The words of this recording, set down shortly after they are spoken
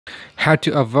How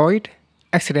to avoid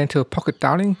accidental pocket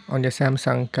dialing on your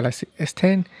Samsung Galaxy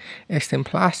S10, S10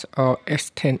 Plus, or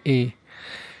S10e.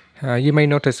 You may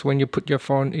notice when you put your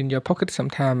phone in your pocket,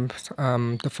 sometimes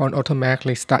the phone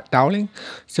automatically start dialing.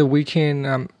 So we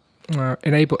can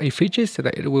enable a feature so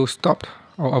that it will stop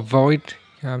or avoid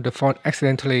the phone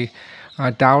accidentally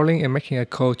dialing and making a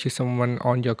call to someone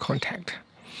on your contact.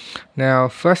 Now,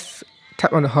 first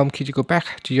tap on the home key to go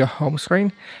back to your home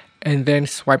screen, and then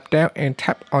swipe down and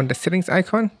tap on the settings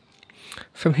icon.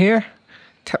 From here,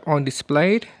 tap on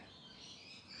displayed.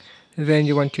 Then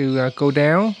you want to go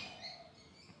down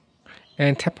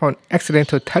and tap on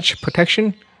accidental touch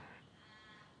protection.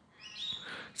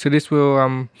 So this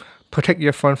will protect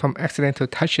your phone from accidental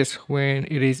touches when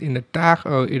it is in the dark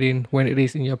or when it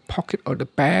is in your pocket or the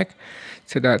bag,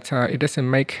 so that it doesn't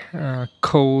make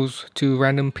calls to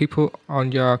random people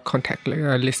on your contact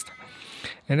list.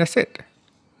 And that's it.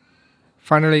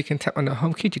 Finally, you can tap on the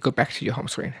home key to go back to your home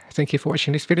screen. Thank you for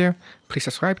watching this video. Please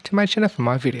subscribe to my channel for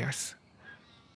more videos.